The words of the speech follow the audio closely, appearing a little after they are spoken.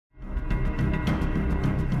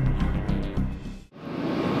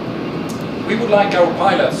We would like our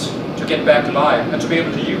pilots to get back alive and to be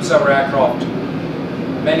able to use our aircraft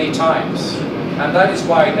many times. And that is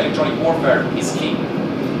why electronic warfare is key.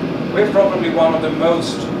 We're probably one of the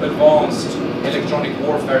most advanced electronic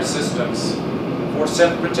warfare systems for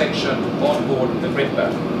self-protection on board the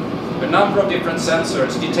Gripen. A number of different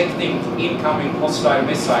sensors detecting incoming hostile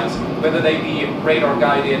missiles, whether they be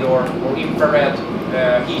radar-guided or infrared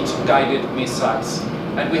heat-guided missiles.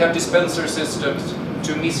 And we have dispenser systems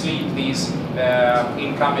to mislead these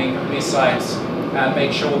incoming missiles and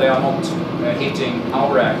make sure they are not hitting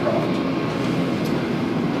our aircraft.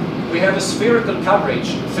 We have a spherical coverage,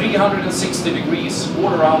 360 degrees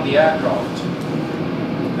all around the aircraft.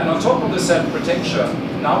 And on top of the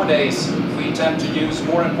self-protection, nowadays we tend to use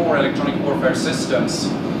more and more electronic warfare systems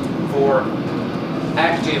for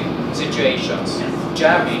active situations,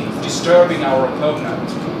 jamming, disturbing our opponent.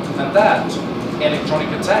 And that electronic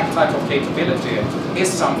attack type of capability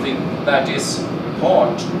is something that is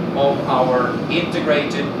part of our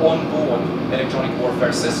integrated on-board electronic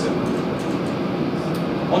warfare system.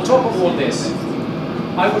 On top of all this,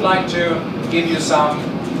 I would like to give you some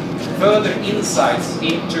further insights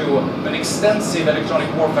into an extensive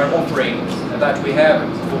electronic warfare offering that we have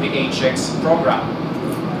for the HX program.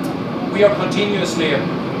 We are continuously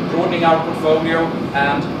broadening our portfolio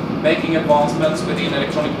and making advancements within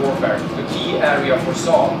electronic warfare, the key area for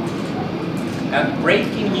Saab. And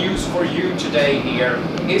breaking news for you today here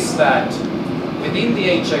is that within the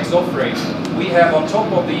HX offering, we have on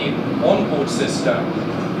top of the onboard system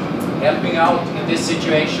helping out in this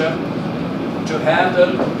situation to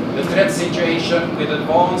handle the threat situation with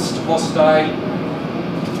advanced hostile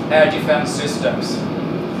air defense systems.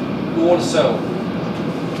 Also,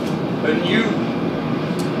 a new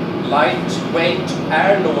lightweight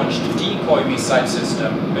air-launched decoy missile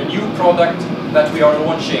system, a new product that we are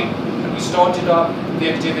launching, and we started up the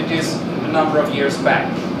activities a number of years back.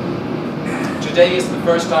 Today is the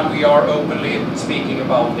first time we are openly speaking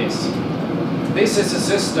about this. This is a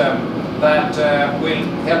system that will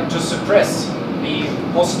help to suppress the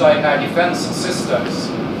hostile air defense systems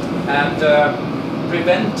and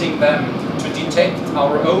preventing them to detect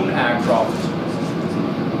our own aircraft.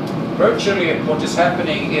 Virtually what is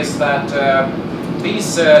happening is that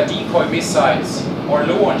these decoy missiles are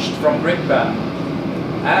launched from Gripen,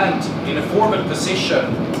 and in a forward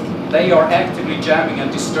position they are actively jamming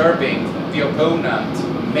and disturbing the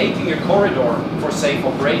opponent, making a corridor for safe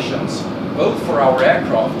operations, both for our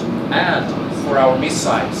aircraft and for our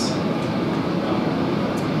missiles.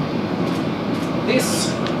 This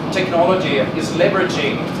technology is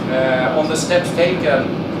leveraging on the steps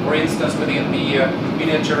taken, for instance, within the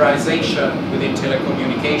miniaturization within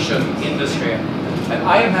telecommunication industry. And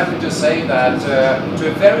I am happy to say that to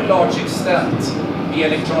a very large extent, the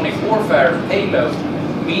electronic warfare payload,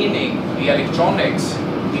 meaning the electronics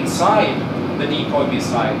inside the decoy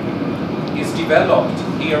missile, is developed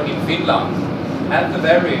here in Finland at the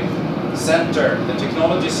very center, the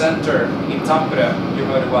technology center in Tampere, you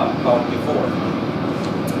heard about before.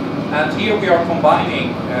 And here we are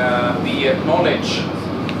combining the knowledge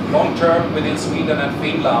long-term within Sweden and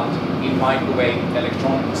Finland in microwave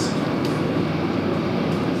electronics.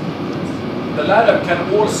 The latter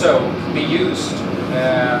can also be used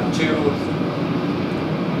to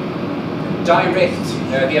direct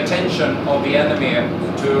the attention of the enemy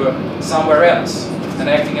to somewhere else and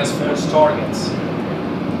acting as false targets.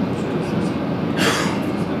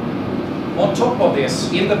 On top of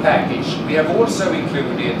this, in the package, we have also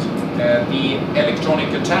included the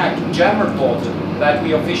electronic attack jammer pod that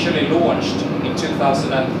we officially launched in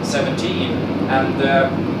 2017,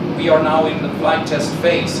 and we are now in the flight test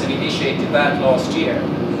phase and initiated that last year.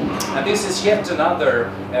 And this is yet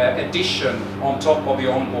another addition on top of the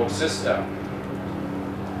onboard system.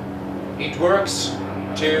 It works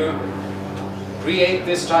to create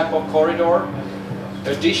this type of corridor,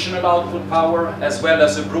 additional output power, as well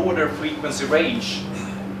as a broader frequency range.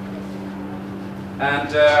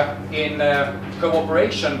 And in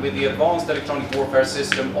cooperation with the advanced electronic warfare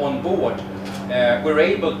system on board, we're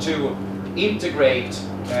able to integrate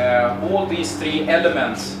all these three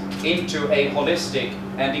elements into a holistic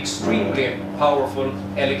and extremely powerful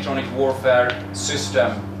electronic warfare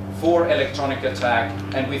system for electronic attack,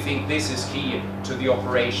 and we think this is key to the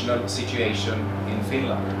operational situation in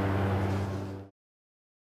Finland.